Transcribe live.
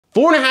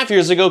4.5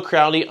 years ago,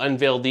 Creality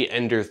unveiled the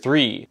Ender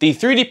 3, the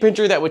 3D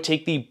printer that would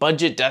take the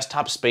budget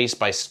desktop space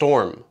by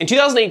storm. In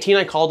 2018,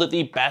 I called it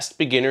the best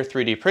beginner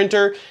 3D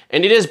printer,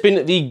 and it has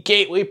been the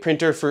gateway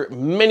printer for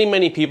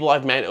many people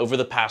I've met over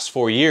the past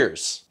 4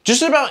 years.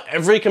 Just about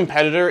every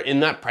competitor in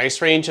that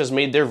price range has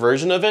made their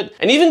version of it,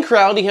 and even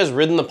Creality has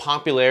ridden the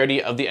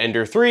popularity of the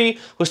Ender 3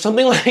 with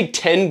something like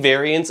 10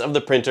 variants of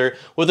the printer,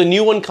 with a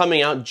new one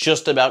coming out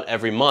just about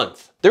every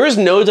month. There is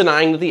no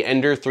denying that the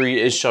Ender 3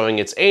 is showing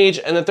its age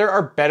and that there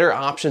are better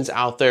options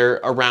out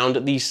there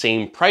around the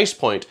same price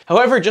point.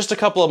 However, just a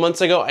couple of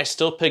months ago, I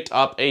still picked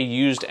up a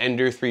used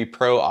Ender 3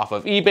 Pro off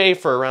of eBay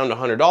for around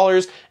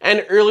 $100,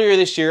 and earlier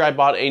this year, I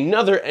bought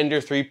another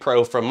Ender 3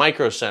 Pro from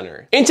Micro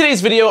Center. In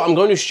today's video, I'm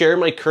going to share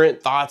my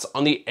current thoughts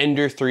on the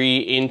Ender 3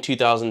 in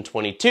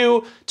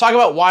 2022, talk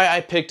about why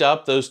I picked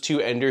up those two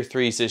Ender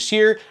 3s this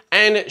year,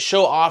 and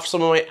show off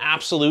some of my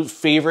absolute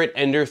favorite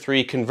Ender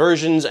 3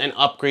 conversions and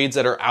upgrades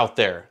that are out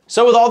there.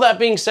 So with all that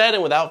being said,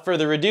 and without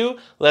further ado,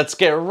 let's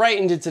get right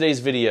into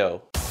today's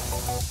video.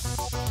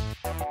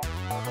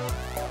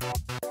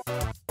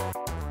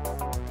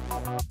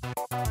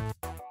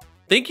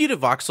 Thank you to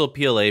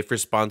VOXELPLA for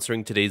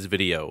sponsoring today's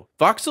video.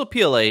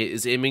 VOXELPLA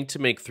is aiming to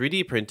make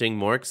 3D printing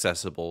more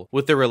accessible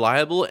with a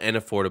reliable and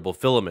affordable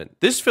filament.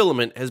 This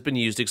filament has been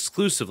used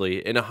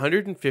exclusively in a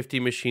 150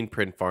 machine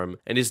print farm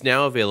and is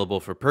now available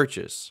for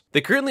purchase.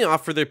 They currently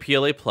offer their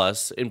PLA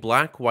Plus in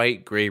black,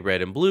 white, gray,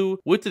 red, and blue,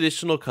 with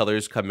additional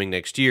colors coming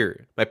next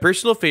year. My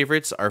personal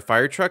favorites are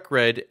Fire Truck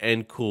Red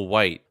and Cool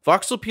White.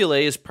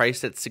 VOXELPLA is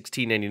priced at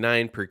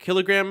 $16.99 per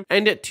kilogram,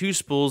 and at 2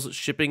 spools,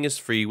 shipping is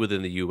free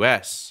within the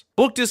US.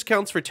 Bulk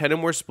discounts for 10 or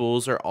more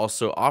spools are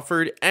also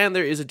offered, and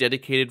there is a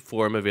dedicated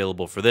forum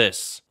available for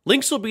this.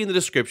 Links will be in the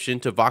description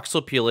to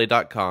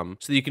voxelpla.com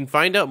so that you can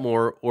find out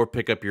more or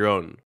pick up your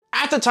own.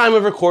 At the time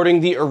of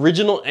recording, the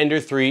original Ender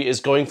 3 is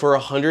going for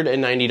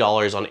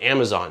 $190 on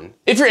Amazon.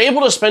 If you're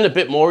able to spend a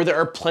bit more, there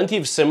are plenty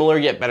of similar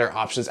yet better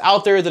options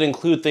out there that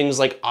include things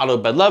like auto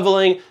bed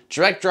leveling,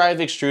 direct drive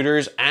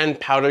extruders, and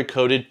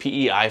powder-coated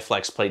PEI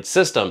flex plate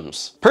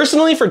systems.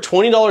 Personally, for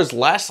 $20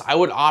 less, I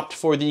would opt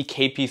for the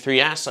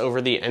KP3S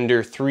over the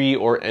Ender 3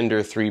 or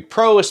Ender 3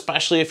 Pro,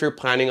 especially if you're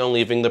planning on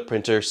leaving the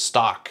printer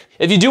stock.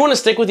 If you do want to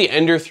stick with the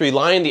Ender 3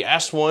 line, the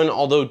S1,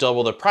 although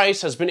double the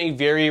price, has been a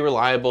very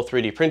reliable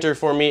 3D printer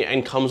for me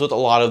and comes with a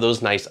lot of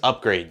those nice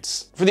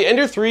upgrades. For the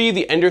Ender 3,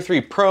 the Ender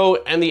 3 Pro,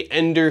 and the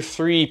Ender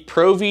 3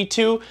 Pro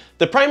V2,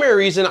 the primary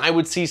reason I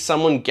would see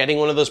someone getting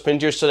one of those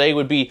printers today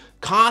would be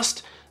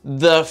cost,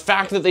 the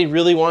fact that they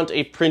really want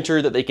a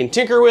printer that they can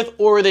tinker with,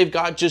 or they've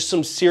got just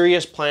some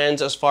serious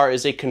plans as far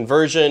as a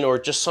conversion or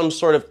just some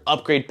sort of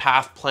upgrade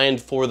path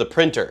planned for the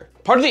printer.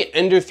 Part of the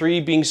Ender 3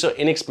 being so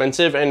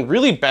inexpensive and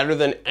really better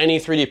than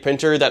any 3D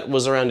printer that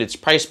was around its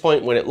price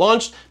point when it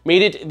launched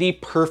made it the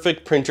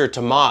perfect printer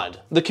to mod.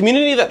 The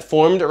community that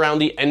formed around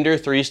the Ender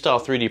 3 style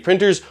 3D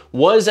printers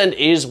was and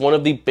is one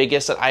of the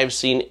biggest that I've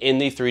seen in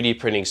the 3D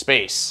printing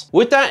space.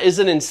 With that is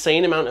an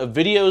insane amount of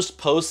videos,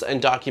 posts,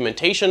 and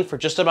documentation for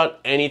just about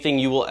anything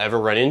you will ever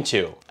run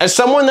into. As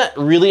someone that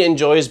really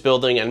enjoys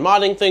building and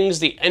modding things,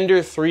 the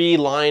Ender 3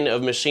 line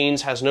of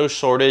machines has no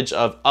shortage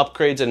of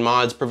upgrades and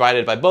mods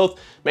provided by both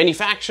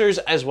manufacturers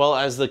as well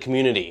as the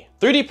community.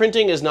 3D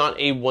printing is not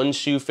a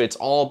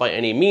one-shoe-fits-all by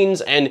any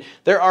means, and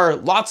there are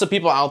lots of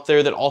people out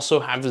there that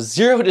also have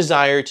zero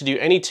desire to do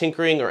any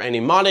tinkering or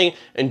any modding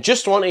and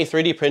just want a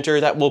 3D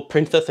printer that will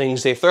print the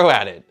things they throw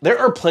at it. There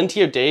are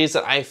plenty of days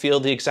that I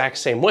feel the exact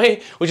same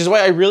way, which is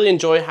why I really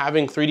enjoy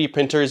having 3D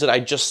printers that I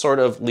just sort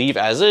of leave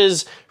as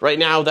is. Right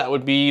now, that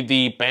would be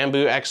the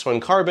Bamboo X1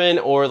 Carbon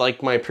or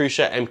like my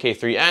Prusa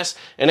MK3S,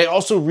 and I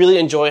also really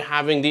enjoy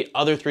having the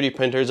other 3D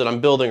printers that I'm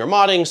building or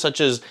modding,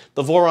 such as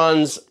the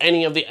Vorons,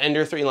 any of the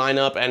Ender 3 lineup,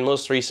 and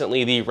most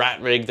recently the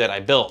Rat Rig that I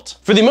built.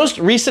 For the most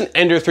recent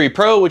Ender 3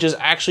 Pro, which is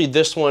actually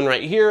this one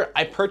right here,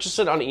 I purchased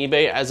it on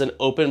eBay as an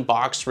open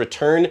box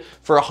return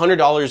for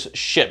 $100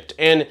 shipped.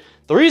 And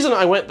the reason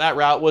I went that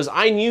route was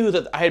I knew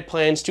that I had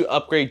plans to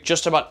upgrade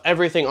just about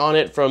everything on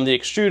it, from the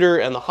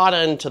extruder and the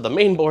Hotend to the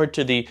mainboard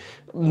to the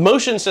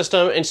motion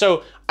system, and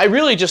so I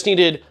really just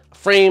needed a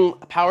frame,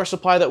 a power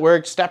supply that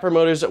worked, stepper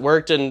motors that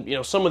worked,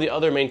 and some of the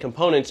other main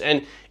components.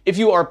 And if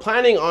you are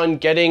planning on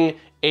getting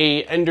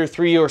a Ender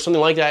 3 or something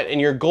like that, and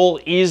your goal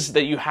is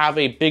that you have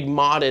a big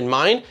mod in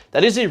mind,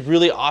 that is a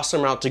really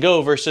awesome route to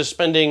go versus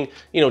spending,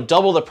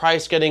 double the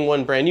price getting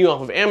one brand new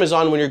off of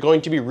Amazon when you're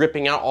going to be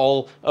ripping out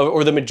all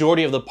or the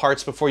majority of the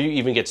parts before you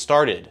even get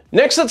started.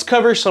 Next, let's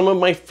cover some of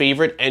my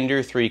favorite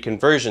Ender 3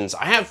 conversions.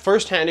 I have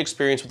firsthand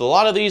experience with a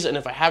lot of these, and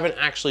if I haven't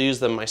actually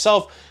used them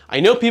myself, I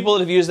know people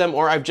that have used them,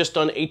 or I've just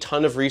done a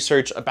ton of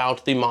research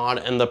about the mod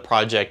and the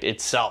project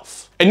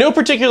itself. In no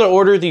particular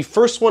order, the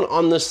first one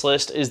on this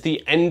list is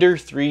the Ender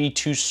 3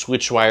 to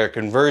SwitchWire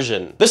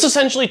conversion. This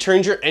essentially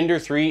turns your Ender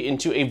 3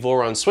 into a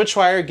Voron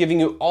SwitchWire, giving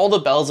you all the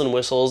bells and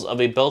whistles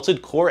of a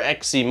belted Core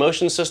XZ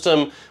motion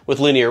system with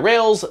linear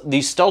rails,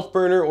 the stealth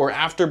burner or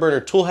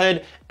afterburner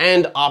toolhead,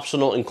 and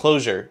optional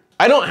enclosure.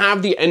 I don't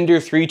have the Ender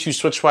 3 to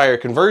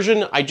SwitchWire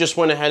conversion. I just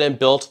went ahead and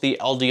built the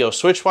LDO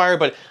SwitchWire,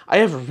 but I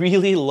have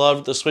really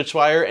loved the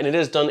SwitchWire and it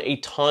has done a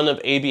ton of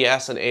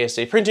ABS and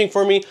ASA printing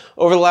for me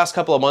over the last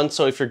couple of months.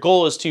 So if your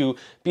goal is to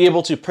be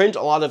able to print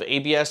a lot of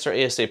ABS or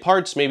ASA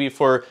parts, maybe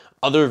for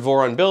other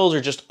Voron builds or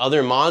just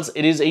other mods,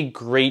 it is a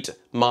great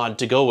mod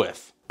to go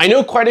with. I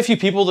know quite a few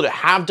people that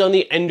have done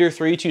the Ender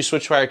 3 to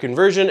SwitchWire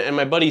conversion, and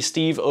my buddy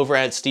Steve over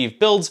at Steve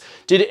Builds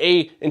did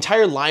an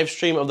entire live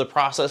stream of the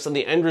process, and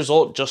the end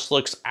result just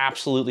looks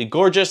absolutely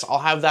gorgeous. I'll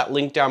have that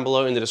link down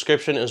below in the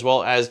description, as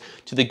well as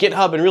to the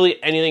GitHub and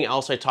really anything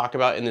else I talk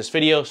about in this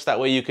video, so that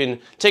way you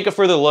can take a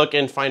further look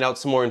and find out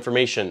some more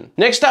information.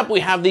 Next up, we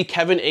have the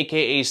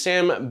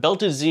KevinAkaSam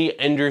Belted Z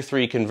Ender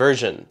 3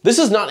 conversion. This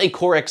is not a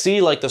Core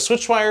XZ like the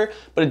SwitchWire,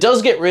 but it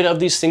does get rid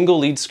of the single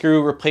lead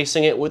screw,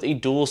 replacing it with a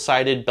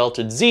dual-sided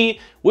belted Z,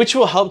 which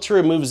will help to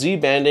remove Z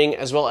banding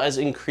as well as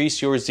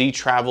increase your Z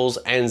travels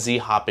and Z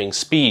hopping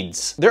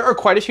speeds. There are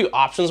quite a few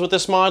options with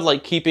this mod,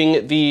 like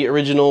keeping the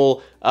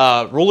original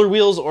roller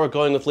wheels or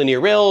going with linear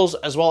rails,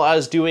 as well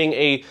as doing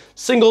a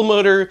single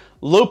motor,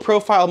 low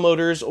profile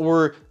motors,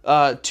 or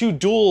two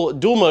dual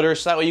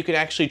motors, so that way you can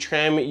actually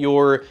tram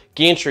your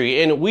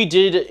gantry. And we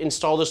did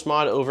install this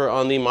mod over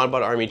on the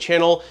Modbot Army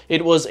channel.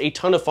 It was a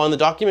ton of fun. The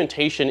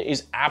documentation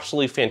is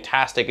absolutely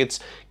fantastic. It's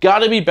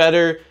gotta be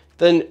better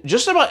than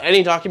just about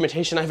any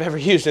documentation I've ever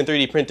used in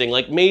 3D printing.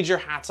 Like, major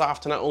hats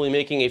off to not only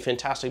making a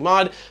fantastic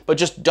mod, but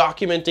just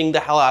documenting the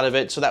hell out of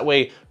it, so that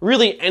way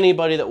really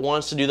anybody that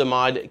wants to do the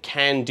mod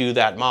can do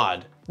that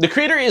mod. The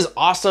creator is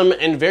awesome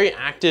and very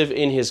active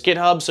in his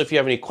GitHub, so if you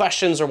have any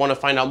questions or want to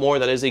find out more,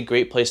 that is a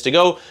great place to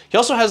go. He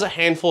also has a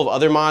handful of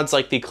other mods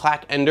like the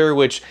Clack Ender,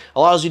 which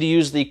allows you to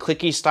use the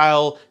clicky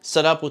style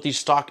setup with the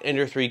stock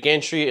Ender 3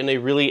 gantry in a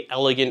really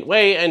elegant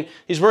way, and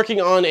he's working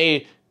on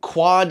a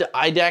quad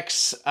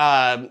IDEX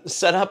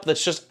setup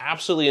that's just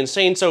absolutely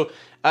insane. So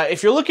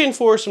if you're looking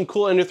for some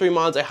cool Ender 3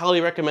 mods, I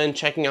highly recommend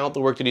checking out the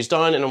work that he's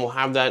done, and we'll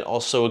have that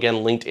also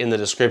again linked in the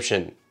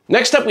description.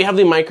 Next up, we have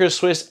the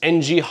MicroSwiss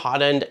NG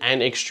Hotend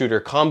and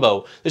Extruder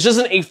combo. This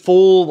isn't a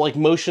full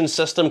motion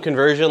system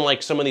conversion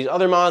like some of these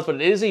other mods, but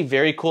it is a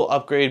very cool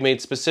upgrade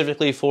made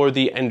specifically for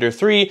the Ender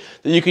 3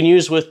 that you can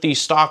use with the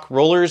stock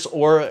rollers,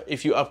 or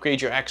if you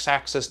upgrade your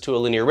X-axis to a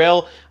linear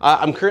rail.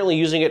 I'm currently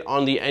using it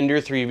on the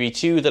Ender 3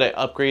 V2 that I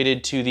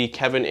upgraded to the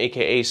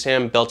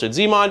KevinAkaSam Belted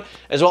Z mod,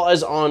 as well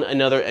as on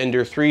another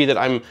Ender 3 that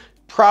I'm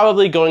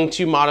probably going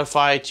to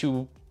modify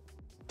to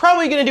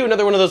do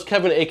another one of those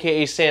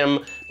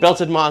KevinAkaSam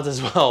belted mods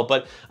as well,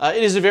 but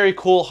it is a very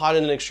cool Hotend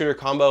and Extruder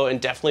combo and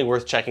definitely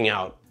worth checking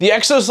out. The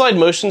ExoSlide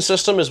motion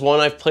system is one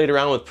I've played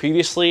around with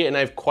previously and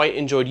I've quite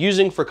enjoyed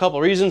using for a couple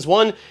of reasons.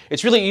 One,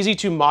 it's really easy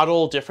to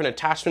model different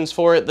attachments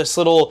for it. This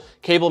little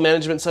cable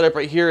management setup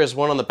right here is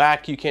one on the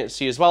back you can't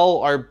see as well,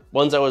 are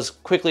ones I was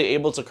quickly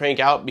able to crank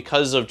out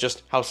because of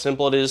just how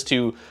simple it is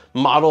to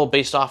model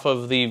based off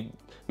of the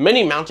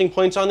many mounting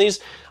points on these.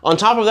 On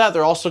top of that,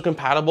 they're also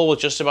compatible with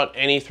just about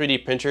any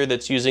 3D printer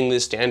that's using the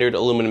standard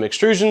aluminum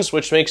extrusions,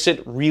 which makes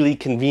it really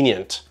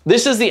convenient.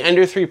 This is the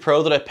Ender 3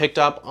 Pro that I picked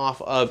up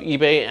off of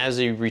eBay as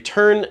a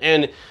return,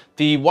 and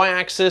the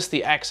Y-axis,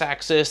 the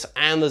X-axis,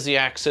 and the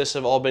Z-axis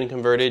have all been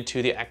converted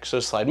to the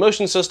ExoSlide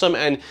motion system,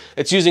 and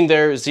it's using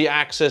their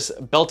Z-axis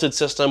belted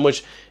system,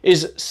 which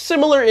is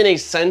similar in a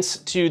sense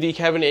to the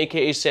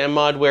KevinAkaSam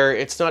mod, where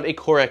it's not a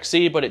Core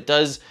XZ, but it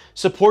does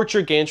support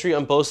your gantry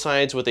on both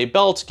sides with a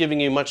belt, giving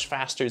you much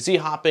faster Z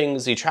hopping,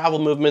 Z travel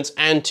movements,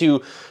 and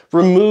to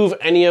remove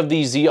any of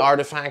the Z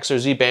artifacts or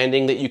Z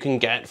banding that you can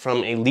get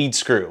from a lead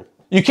screw.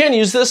 You can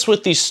use this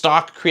with the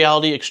stock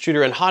Creality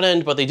Extruder and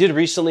Hotend, but they did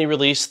recently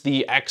release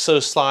the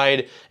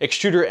ExoSlide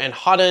Extruder and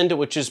Hotend,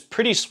 which is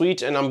pretty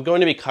sweet, and I'm going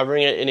to be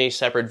covering it in a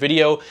separate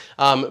video.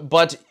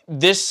 But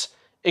this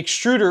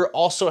Extruder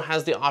also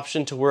has the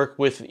option to work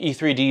with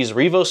E3D's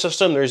Revo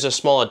system. There's a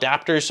small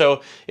adapter,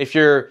 so if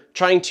you're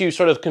trying to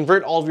sort of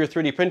convert all of your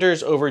 3D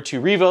printers over to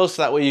Revo,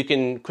 so that way you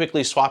can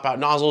quickly swap out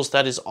nozzles,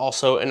 that is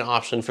also an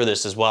option for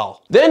this as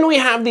well. Then we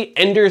have the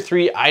Ender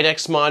 3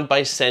 IDEX mod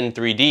by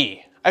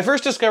Sen3D. I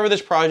first discovered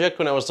this project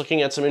when I was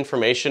looking at some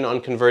information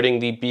on converting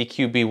the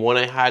BQB1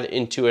 I had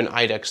into an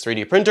IDEX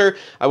 3D printer.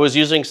 I was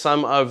using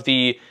some of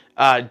the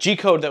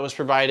G-code that was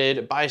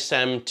provided by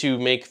SEM to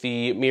make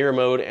the mirror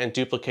mode and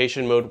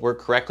duplication mode work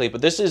correctly.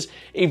 But this is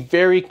a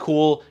very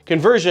cool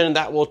conversion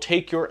that will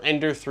take your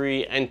Ender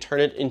 3 and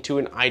turn it into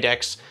an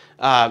IDEX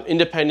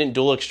independent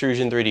dual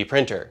extrusion 3D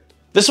printer.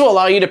 This will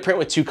allow you to print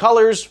with 2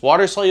 colors,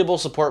 water-soluble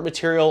support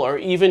material, or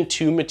even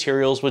 2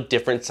 materials with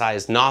different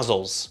sized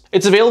nozzles.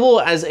 It's available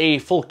as a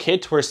full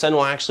kit where Sen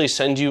will actually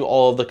send you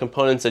all of the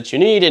components that you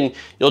need, and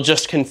you'll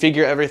just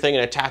configure everything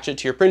and attach it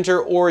to your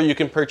printer, or you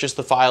can purchase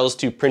the files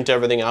to print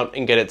everything out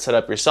and get it set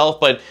up yourself.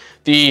 But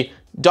the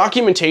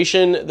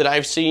documentation that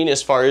I've seen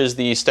as far as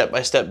the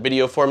step-by-step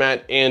video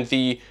format and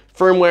the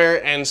firmware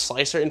and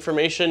slicer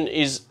information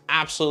is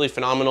absolutely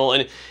phenomenal.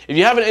 And if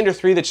you have an Ender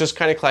 3 that's just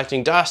kind of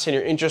collecting dust and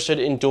you're interested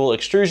in dual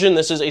extrusion,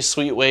 this is a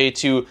sweet way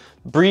to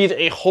breathe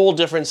a whole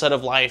different set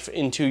of life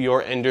into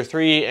your Ender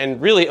 3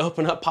 and really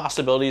open up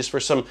possibilities for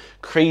some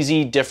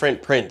crazy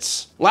different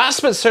prints.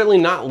 Last but certainly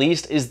not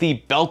least is the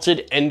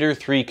belted Ender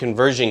 3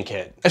 conversion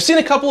kit. I've seen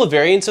a couple of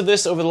variants of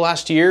this over the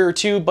last year or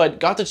two, but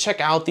got to check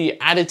out the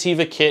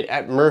Additiva kit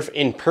at Murph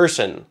in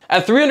person.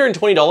 At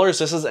 $320,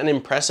 this is an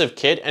impressive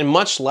kit and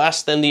much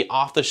less than the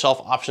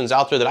off-the-shelf options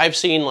out there that I've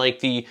seen, like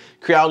the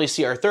Creality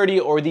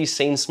CR30 or the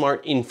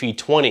SaneSmart Infi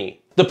 20.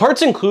 The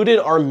parts included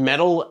are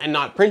metal and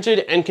not printed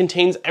and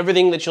contains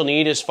everything that you'll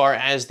need as far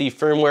as the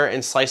firmware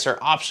and slicer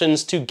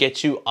options to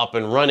get you up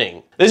and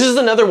running. This is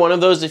another one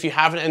of those, if you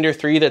have an Ender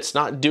 3 that's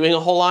not doing a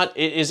whole lot,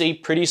 it is a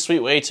pretty sweet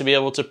way to be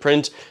able to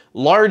print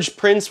large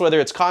prints,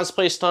 whether it's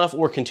cosplay stuff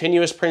or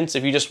continuous prints.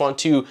 If you just want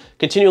to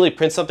continually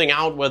print something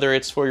out, whether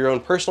it's for your own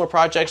personal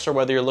projects or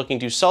whether you're looking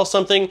to sell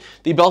something,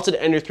 the belted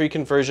Ender 3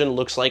 conversion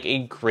looks like a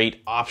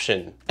great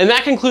option. And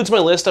that concludes my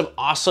list of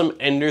awesome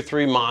Ender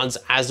 3 mods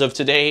as of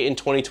today in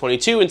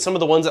 2022, and some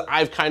of the ones that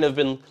I've kind of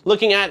been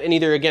looking at and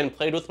either, again,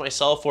 played with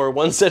myself or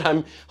ones that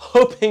I'm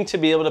hoping to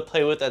be able to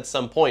play with at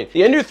some point.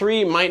 The Ender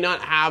 3 might not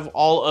have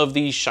all of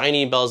the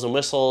shiny bells and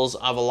whistles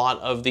of a lot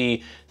of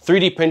the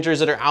 3D printers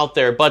that are out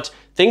there, but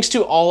thanks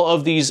to all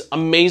of these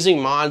amazing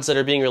mods that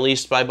are being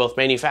released by both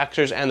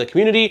manufacturers and the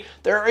community,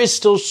 there is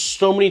still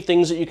so many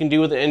things that you can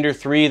do with the Ender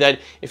 3 that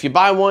if you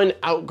buy one,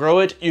 outgrow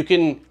it, you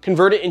can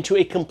convert it into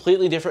a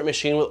completely different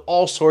machine with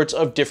all sorts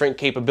of different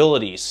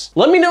capabilities.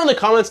 Let me know in the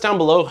comments down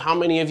below how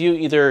many of you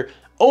either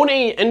own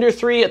a Ender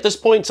 3 at this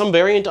point, some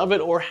variant of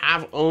it, or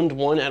have owned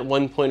one at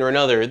one point or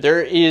another.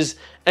 There is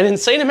an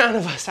insane amount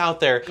of us out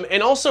there.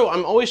 And also,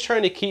 I'm always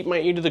trying to keep my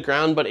ear to the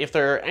ground, but if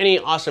there are any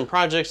awesome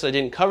projects that I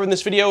didn't cover in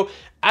this video,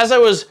 as I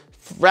was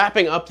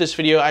wrapping up this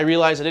video, I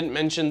realized I didn't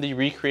mention the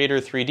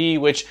Recreator 3D,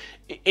 which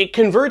it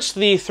converts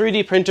the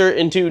 3D printer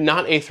into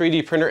not a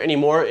 3D printer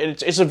anymore.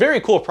 It's a very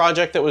cool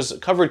project that was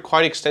covered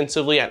quite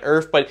extensively at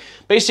EARTH, but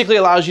basically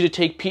allows you to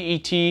take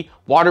PET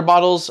water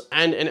bottles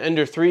and an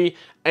Ender 3,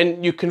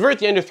 and you convert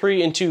the Ender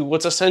 3 into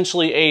what's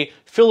essentially a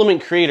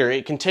filament creator.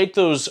 It can take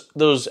those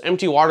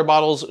empty water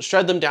bottles,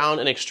 shred them down,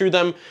 and extrude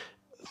them.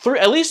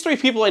 At least 3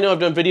 people I know have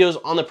done videos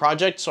on the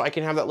project, so I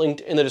can have that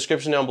linked in the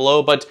description down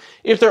below. But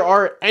if there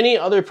are any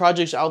other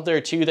projects out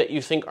there too that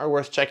you think are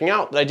worth checking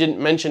out that I didn't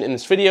mention in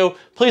this video,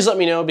 please let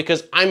me know,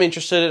 because I'm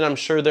interested and I'm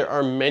sure there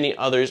are many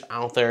others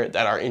out there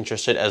that are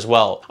interested as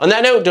well. On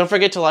that note, don't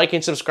forget to like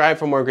and subscribe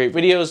for more great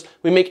videos.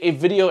 We make a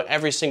video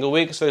every single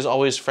week, so there's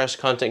always fresh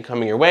content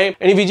coming your way.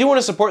 And if you do want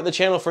to support the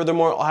channel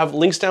furthermore, I'll have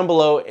links down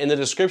below in the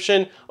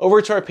description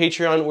over to our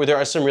Patreon, where there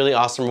are some really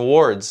awesome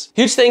rewards.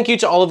 Huge thank you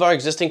to all of our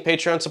existing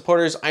Patreon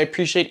supporters. I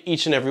appreciate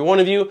each and every one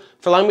of you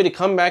for allowing me to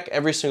come back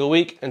every single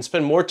week and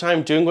spend more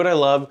time doing what I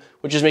love,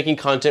 which is making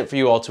content for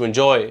you all to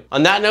enjoy.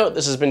 On that note,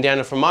 this has been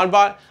Daniel from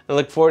ModBot, and I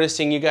look forward to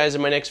seeing you guys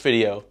in my next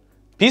video.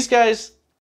 Peace, guys!